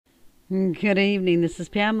Good evening. This is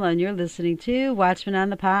Pamela, and you're listening to Watchman on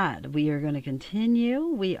the Pod. We are going to continue.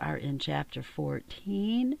 We are in chapter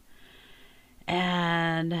 14.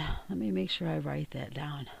 And let me make sure I write that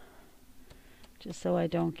down, just so I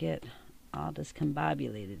don't get all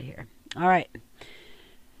discombobulated here. All right.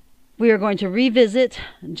 We are going to revisit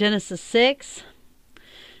Genesis 6.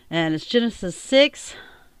 And it's Genesis 6,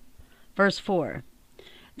 verse 4.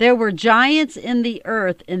 There were giants in the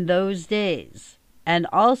earth in those days, and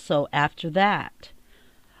also after that,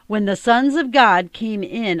 when the sons of God came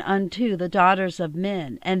in unto the daughters of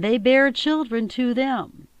men, and they bare children to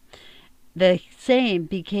them. The same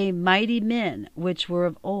became mighty men, which were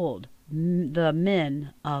of old, the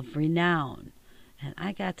men of renown. And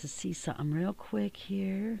I got to see something real quick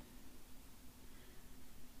here.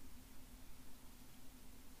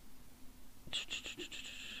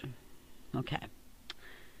 Okay.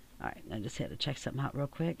 All right, I just had to check something out real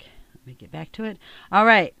quick. Let me get back to it. All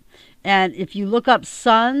right, and if you look up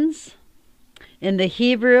sons in the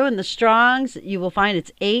Hebrew and the Strongs, you will find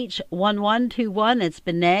it's H1121. It's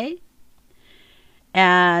B'nai.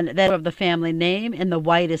 And that of the family name in the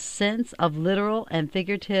widest sense of literal and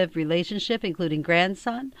figurative relationship, including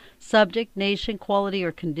grandson, subject, nation, quality,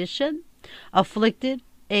 or condition, afflicted,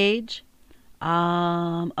 age,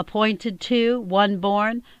 appointed to, one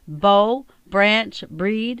born, bow, branch,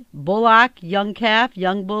 breed, bullock, young calf,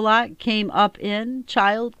 young bullock, came up in,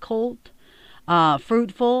 child, colt,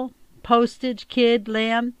 fruitful, postage, kid,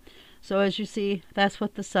 lamb. So as you see, that's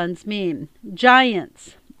what the sons mean.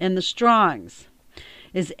 Giants in the Strongs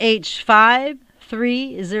is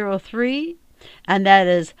H5303, and that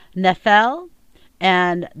is Nephel,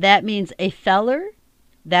 and that means a feller.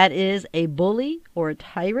 That is a bully or a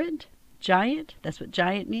tyrant. Giant, that's what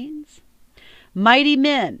giant means. Mighty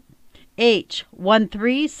men,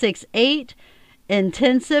 H1368,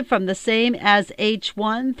 intensive from the same as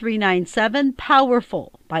H1397,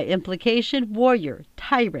 powerful, by implication, warrior,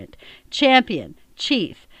 tyrant, champion,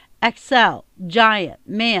 chief, excel, giant,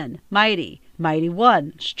 man, mighty, mighty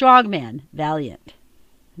one, strong man, valiant.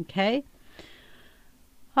 Okay?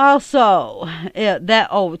 Also,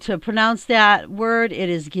 to pronounce that word, it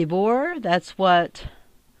is Gibor. That's what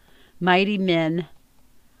mighty men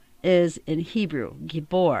is in Hebrew,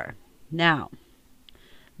 Gibor. Now,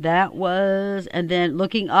 that was, and then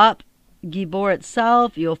looking up Gibor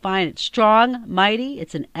itself, you'll find it's strong, mighty.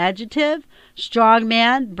 It's an adjective. Strong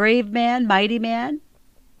man, brave man, mighty man.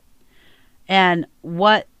 And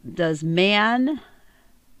what does man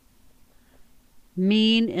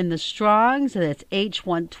mean in the Strongs? And it's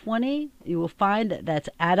H120. You will find that that's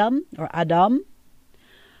Adam or Adam.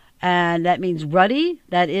 And that means ruddy.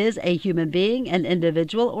 That is a human being, an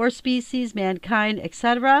individual or species, mankind,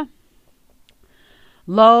 etc.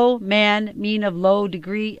 Low, man, mean of low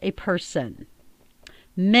degree, a person.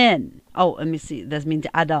 Men. Oh, let me see. That means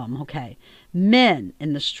Adam. Okay. Men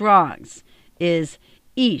in the Strongs is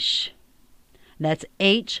Ish. That's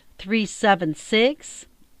H376.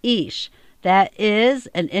 Ish. That is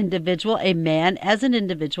an individual, a man as an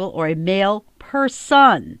individual, or a male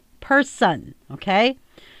person. Person. Okay?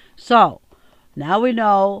 So, now we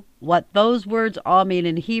know what those words all mean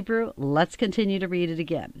in Hebrew. Let's continue to read it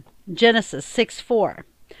again. Genesis 6:4.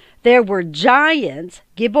 There were giants,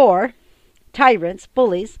 Gibor, tyrants,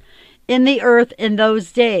 bullies, in the earth in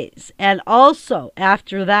those days, and also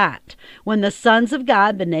after that, when the sons of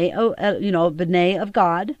God, B'nai of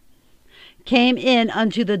God, came in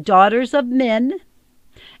unto the daughters of men,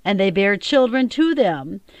 and they bare children to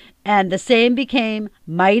them, and the same became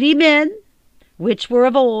mighty men, which were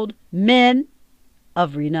of old, men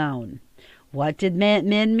of renown. What did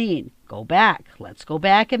men mean? Go back. Let's go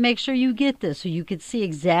back and make sure you get this so you can see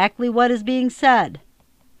exactly what is being said.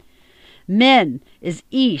 Men is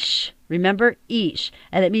Ish. Remember, Ish.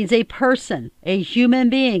 And it means a person, a human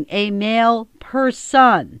being, a male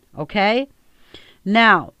person. Okay?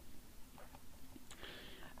 Now,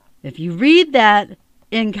 if you read that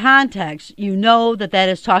in context, you know that that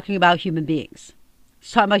is talking about human beings.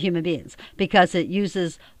 It's talking about human beings because it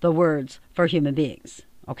uses the words for human beings.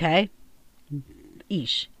 Okay?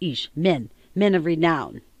 Ish, men of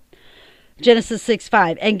renown. Genesis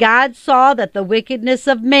 6:5. And God saw that the wickedness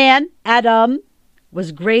of man, Adam,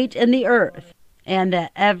 was great in the earth, and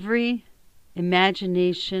that every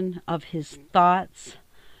imagination of his thoughts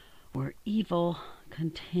were evil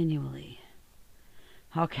continually.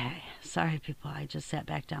 Okay, sorry people, I just sat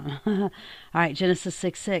back down. All right, Genesis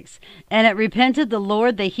 6:6. And it repented the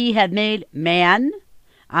Lord that he had made man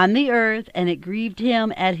on the earth, and it grieved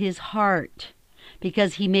him at his heart,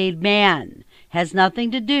 because he made man. Has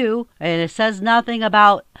nothing to do, and it says nothing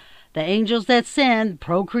about the angels that sinned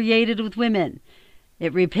procreated with women.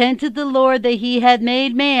 It repented the Lord that he had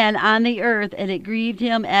made man on the earth, and it grieved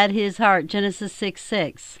him at his heart. Genesis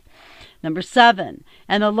 6:6. Number 7.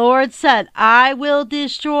 And the Lord said, I will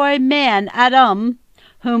destroy man, Adam,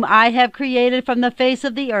 whom I have created from the face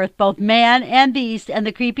of the earth, both man and beast, and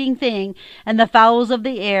the creeping thing, and the fowls of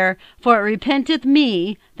the air, for it repenteth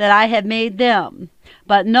me that I have made them.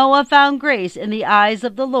 But Noah found grace in the eyes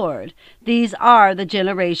of the Lord. These are the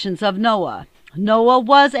generations of Noah. Noah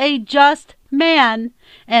was a just man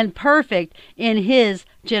and perfect in his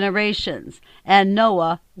generations, and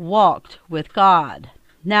Noah walked with God.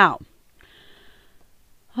 Now,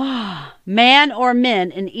 man or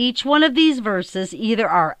men in each one of these verses either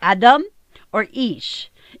are Adam or Ish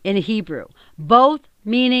in Hebrew, both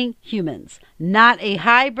meaning humans, not a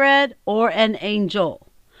hybrid or an angel.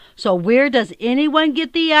 So where does anyone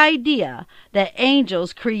get the idea that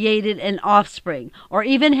angels created an offspring or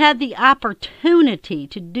even had the opportunity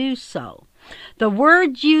to do so? The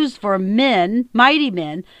word used for men, mighty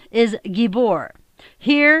men, is gibor.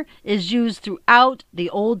 Here is used throughout the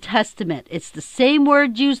Old Testament. It's the same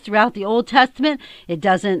word used throughout the Old Testament. It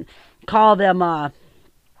doesn't call them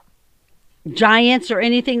giants or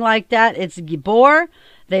anything like that. It's gibor.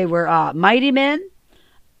 They were mighty men.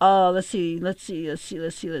 Let's see.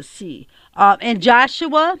 And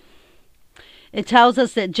Joshua, it tells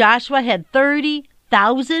us that Joshua had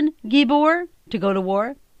 30,000 gibor to go to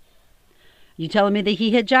war. You telling me that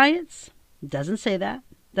he had giants? It doesn't say that,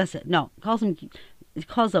 does it? No, it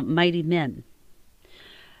calls them mighty men.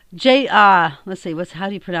 Let's see, how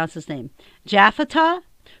do you pronounce his name? Jephthah,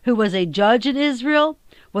 who was a judge in Israel,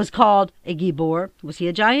 was called a gibor. Was he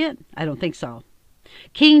a giant? I don't think so.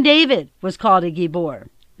 King David was called a gibor.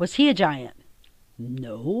 Was he a giant?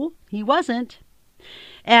 No, he wasn't.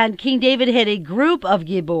 And King David had a group of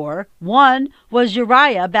gibor. One was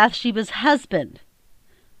Uriah, Bathsheba's husband.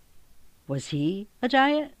 Was he a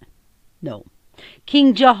giant? No.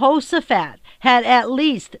 King Jehoshaphat had at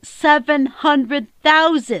least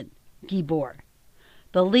 700,000 gibor.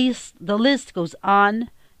 The list goes on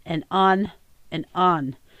and on and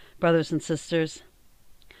on, brothers and sisters.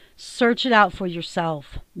 Search it out for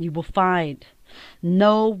yourself. You will find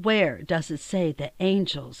nowhere does it say that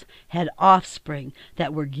angels had offspring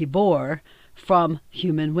that were gibor from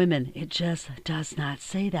human women. It just does not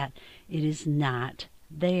say that. It is not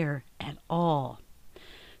there at all.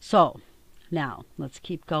 So, now, let's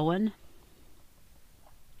keep going.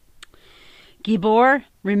 Gibor,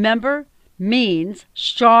 remember, means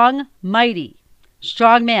strong, mighty.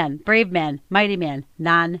 Strong man, brave man, mighty man,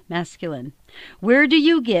 non-masculine. Where do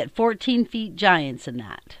you get 14 feet giants in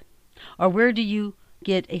that? Or where do you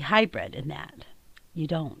get a hybrid in that? You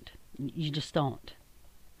don't. You just don't.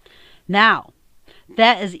 Now,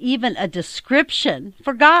 that is even a description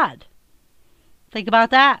for God. Think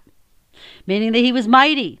about that. Meaning that he was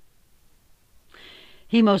mighty.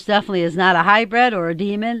 He most definitely is not a hybrid or a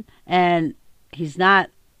demon, and he's not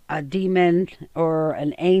a demon or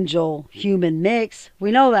an angel human mix.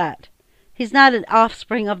 We know that. He's not an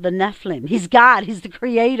offspring of the Nephilim. He's God. He's the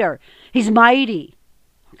creator. He's mighty.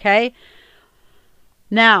 Okay?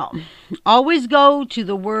 Now, always go to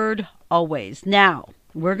the word always. Now,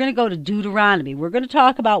 we're going to go to Deuteronomy. We're going to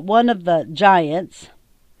talk about one of the giants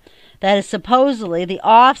that is supposedly the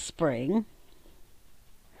offspring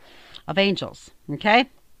of angels. Okay?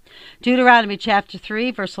 Deuteronomy chapter 3,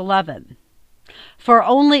 verse 11. For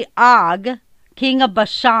only Og, king of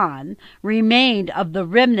Bashan, remained of the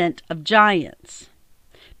remnant of giants.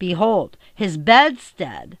 Behold, his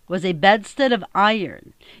bedstead was a bedstead of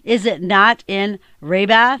iron. Is it not in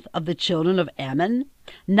Rabath of the children of Ammon?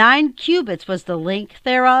 9 cubits was the length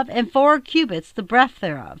thereof, and 4 cubits the breadth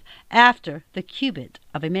thereof, after the cubit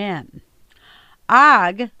of a man.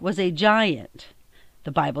 Og was a giant.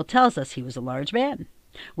 The Bible tells us he was a large man.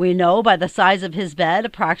 We know by the size of his bed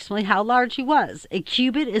approximately how large he was. A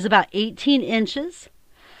cubit is about 18 inches.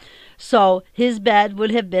 So his bed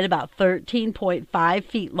would have been about 13.5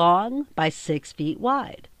 feet long by 6 feet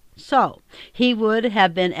wide. So he would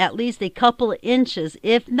have been at least a couple of inches,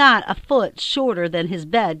 if not a foot, shorter than his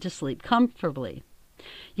bed to sleep comfortably.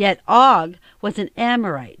 Yet Og was an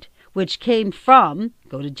Amorite, which came from,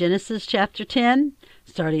 go to Genesis chapter 10,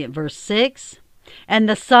 starting at verse 6, and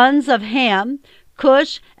the sons of Ham,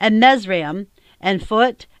 Cush, and Mizraim, and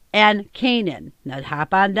Phut, and Canaan. Now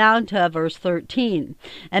hop on down to verse 13.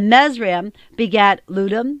 And Mizraim begat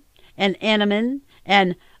Ludum, and Anamin,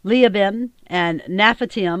 and Leabim, and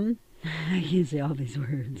Naphthaim. I can't say all these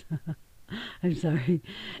words. I'm sorry.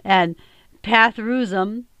 And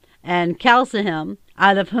Pathruzim, and Chalcehim,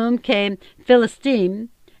 out of whom came Philistine,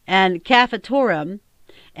 and Caphatorim.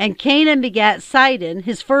 And Canaan begat Sidon,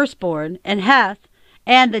 his firstborn, and Heth,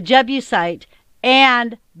 and the Jebusite,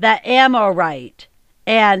 and the Amorite,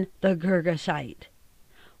 and the Girgashite.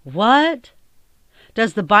 What?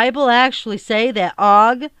 Does the Bible actually say that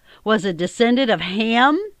Og was a descendant of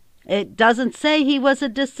Ham? It doesn't say he was a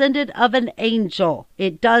descendant of an angel.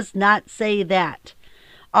 It does not say that.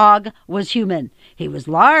 Og was human. He was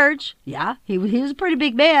large. Yeah, he was a pretty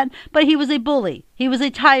big man, but he was a bully. He was a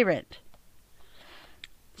tyrant.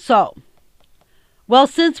 So, well,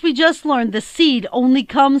 since we just learned the seed only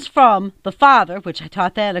comes from the father, which I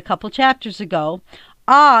taught that a couple chapters ago,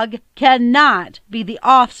 Og cannot be the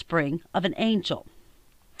offspring of an angel.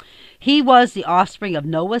 He was the offspring of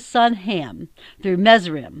Noah's son Ham through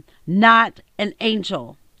Mizraim, not an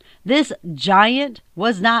angel. This giant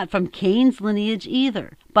was not from Cain's lineage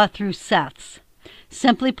either, but through Seth's.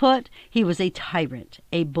 Simply put, he was a tyrant,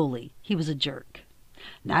 a bully. He was a jerk.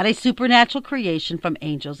 Not a supernatural creation from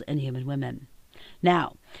angels and human women.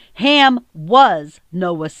 Now, Ham was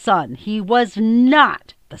Noah's son. He was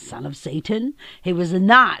not the son of Satan. He was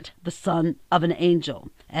not the son of an angel,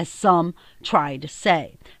 as some try to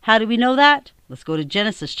say. How do we know that? Let's go to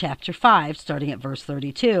Genesis chapter 5, starting at verse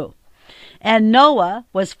 32. And Noah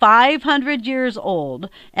was 500 years old,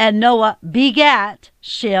 and Noah begat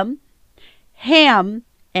Shem, Ham,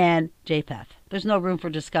 and Japheth. There's no room for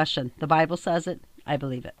discussion. The Bible says it. I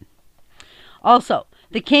believe it. Also,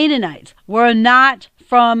 the Canaanites were not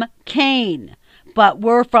from Cain, but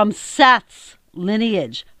were from Seth's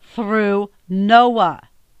lineage through Noah.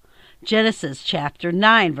 Genesis chapter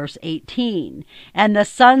 9, verse 18. And the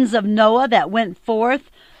sons of Noah that went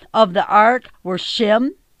forth of the ark were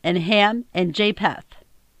Shem, and Ham, and Japheth.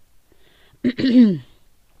 And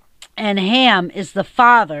Ham is the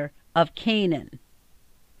father of Canaan.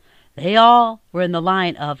 They all were in the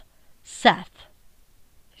line of Seth.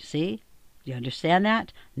 You see? You understand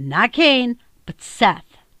that? Not Cain, but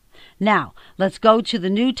Seth. Now, let's go to the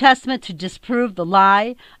New Testament to disprove the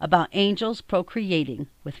lie about angels procreating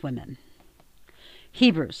with women.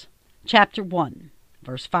 Hebrews chapter 1,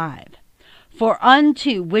 verse 5. For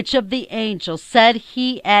unto which of the angels said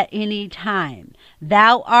he at any time,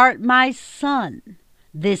 Thou art my son,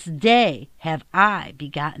 this day have I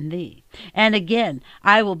begotten thee. And again,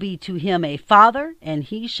 I will be to him a father, and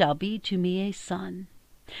he shall be to me a son.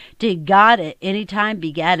 Did God at any time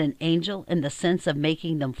begat an angel in the sense of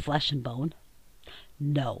making them flesh and bone?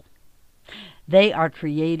 No. They are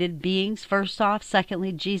created beings, first off.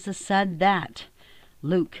 Secondly, Jesus said that.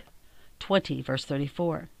 Luke 20, verse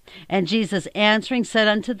 34. And Jesus answering said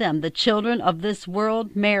unto them, The children of this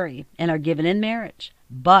world marry, and are given in marriage.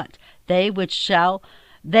 But they which shall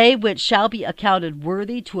be accounted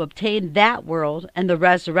worthy to obtain that world and the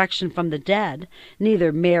resurrection from the dead,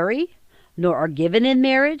 neither marry, nor are given in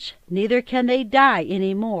marriage, neither can they die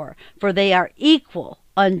any more, for they are equal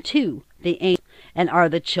unto the angels, and are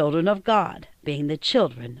the children of God, being the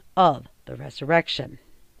children of the resurrection.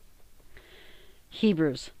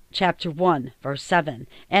 Hebrews chapter 1, verse 7.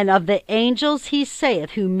 And of the angels he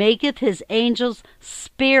saith, who maketh his angels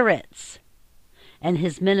spirits, and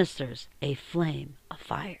his ministers a flame of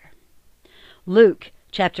fire. Luke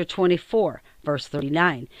chapter 24, verse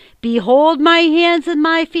 39. Behold my hands and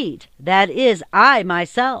my feet, that is I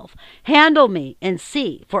myself. Handle me and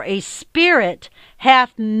see, for a spirit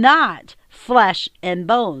hath not flesh and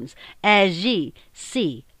bones, as ye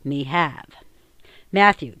see me have.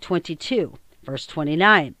 Matthew 22, verse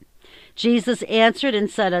 29. Jesus answered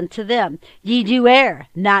and said unto them, Ye do err,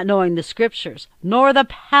 not knowing the Scriptures, nor the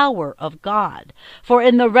power of God. For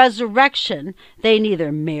in the resurrection they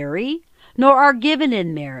neither marry, nor are given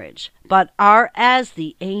in marriage, but are as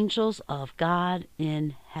the angels of God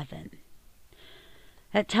in heaven.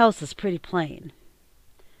 That tells us pretty plain.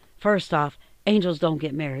 First off, angels don't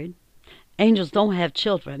get married. Angels don't have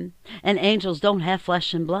children, and angels don't have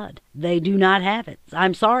flesh and blood. They do not have it.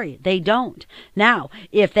 I'm sorry, they don't. Now,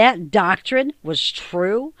 if that doctrine was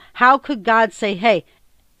true, how could God say, hey,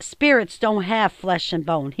 spirits don't have flesh and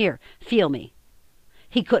bone. Here, feel me.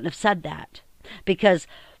 He couldn't have said that, because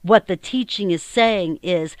what the teaching is saying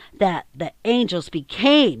is that the angels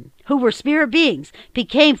became, who were spirit beings,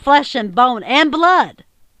 became flesh and bone and blood,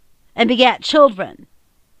 and begat children.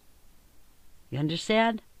 You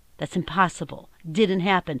understand? That's impossible. Didn't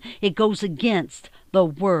happen. It goes against the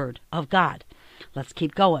word of God. Let's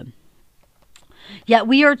keep going. Yet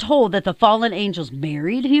we are told that the fallen angels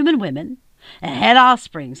married human women and had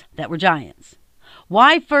offsprings that were giants.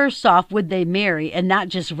 Why, first off, would they marry and not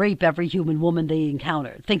just rape every human woman they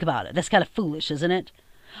encountered? Think about it. That's kind of foolish, isn't it?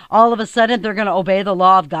 All of a sudden, they're going to obey the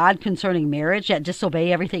law of God concerning marriage, yet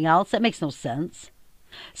disobey everything else? That makes no sense.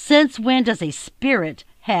 Since when does a spirit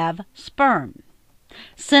have sperm?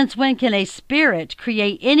 Since when can a spirit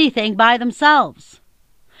create anything by themselves?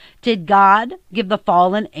 Did God give the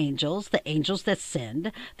fallen angels, the angels that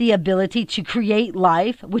sinned, the ability to create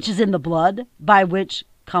life, which is in the blood, by which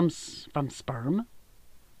comes from sperm?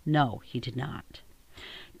 No, he did not.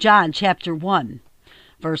 John chapter 1,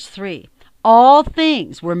 verse 3. All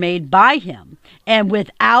things were made by him, and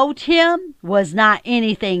without him was not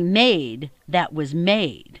anything made that was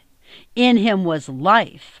made. In him was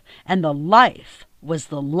life, and the life was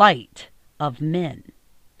the light of men.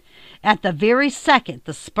 At the very second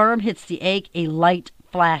the sperm hits the egg, a light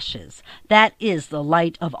flashes. That is the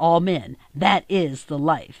light of all men. That is the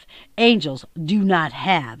life. Angels do not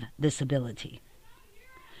have this ability.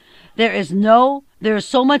 There is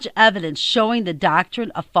so much evidence showing the doctrine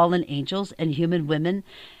of fallen angels and human women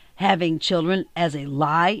having children as a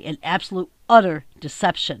lie and absolute utter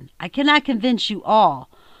deception. I cannot convince you all.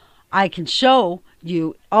 I can show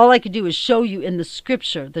you, all I can do is show you in the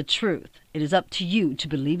scripture the truth. It is up to you to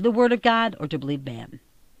believe the word of God or to believe man.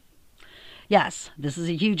 Yes, this is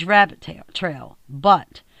a huge rabbit trail,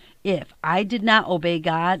 but if I did not obey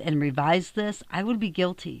God and revise this, I would be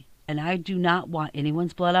guilty, and I do not want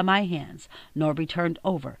anyone's blood on my hands, nor be turned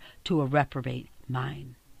over to a reprobate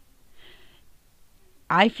mind.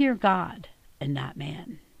 I fear God and not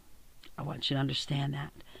man. I want you to understand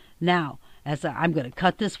that. Now, I'm going to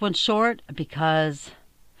cut this one short because,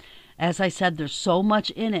 as I said, there's so much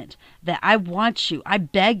in it that I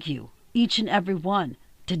beg you, each and every one,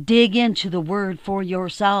 to dig into the word for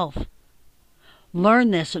yourself.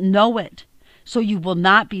 Learn this, know it, so you will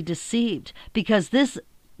not be deceived, because this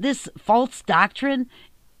false doctrine,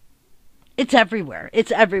 it's everywhere.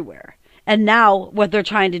 It's everywhere. And now what they're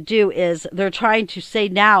trying to do is they're trying to say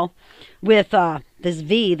now with this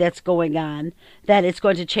V that's going on that it's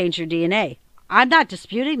going to change your DNA. I'm not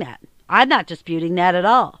disputing that. I'm not disputing that at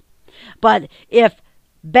all. But if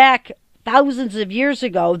back thousands of years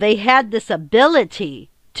ago they had this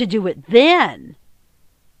ability to do it then,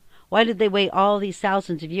 why did they wait all these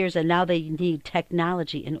thousands of years and now they need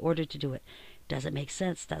technology in order to do it? Doesn't make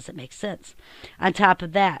sense. Doesn't make sense. On top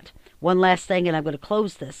of that, one last thing, and I'm going to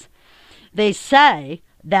close this. They say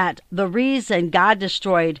that the reason God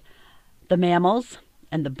destroyed the mammals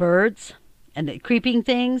and the birds and the creeping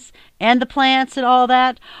things and the plants and all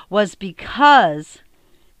that was because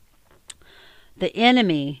the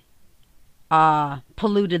enemy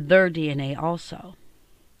polluted their DNA also.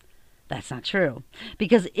 That's not true.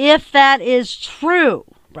 Because if that is true,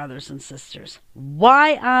 brothers and sisters,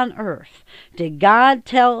 why on earth did God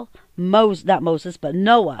tell not Moses, but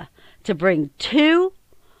Noah, to bring 2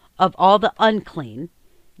 of all the unclean,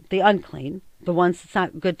 the ones that's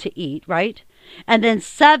not good to eat, right? And then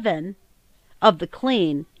 7 of the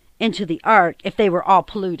clean into the ark if they were all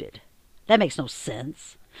polluted? That makes no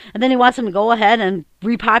sense. And then he wants them to go ahead and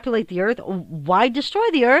repopulate the earth. Why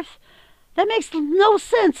destroy the earth? That makes no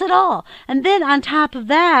sense at all. And then on top of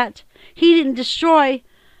that, he didn't destroy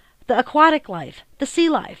the aquatic life, the sea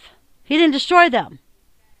life. He didn't destroy them.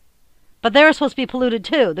 But they were supposed to be polluted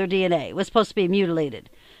too. Their DNA was supposed to be mutilated,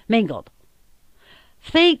 mingled.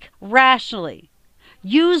 Think rationally.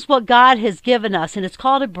 Use what God has given us, and it's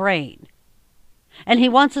called a brain. And he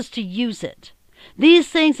wants us to use it. These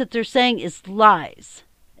things that they're saying is lies.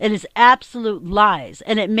 It is absolute lies,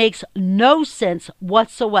 and it makes no sense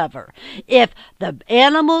whatsoever. If the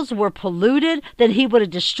animals were polluted, then he would have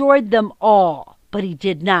destroyed them all, but he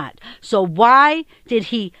did not. So why did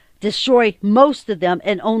he destroy most of them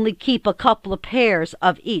and only keep a couple of pairs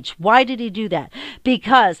of each? Why did he do that?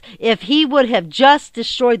 Because if he would have just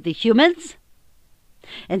destroyed the humans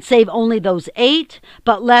and save only those 8,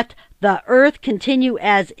 but let the earth continue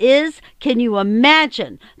as is, can you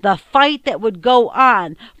imagine the fight that would go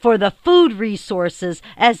on for the food resources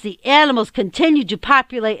as the animals continue to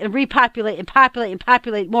populate and repopulate and populate and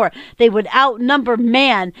populate more? They would outnumber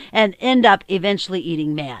man and end up eventually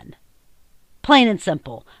eating man. Plain and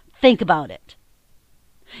simple. Think about it.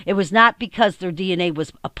 It was not because their DNA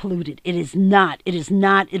was polluted. It is not. It is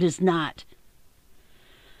not. It is not.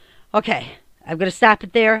 Okay. I'm going to stop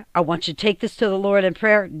it there. I want you to take this to the Lord in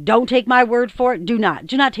prayer. Don't take my word for it. Do not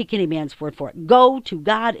take any man's word for it. Go to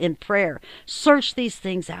God in prayer. Search these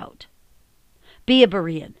things out. Be a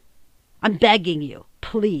Berean. I'm begging you,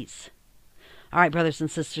 please. All right, brothers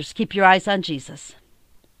and sisters, keep your eyes on Jesus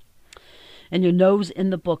and your nose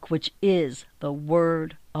in the book, which is the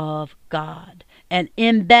Word of God. And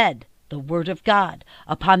embed the Word of God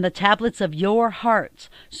upon the tablets of your hearts,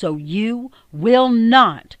 so you will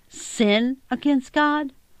not sin against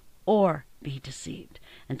God or be deceived.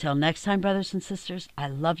 Until next time, brothers and sisters, I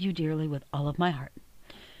love you dearly with all of my heart.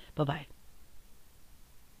 Bye-bye.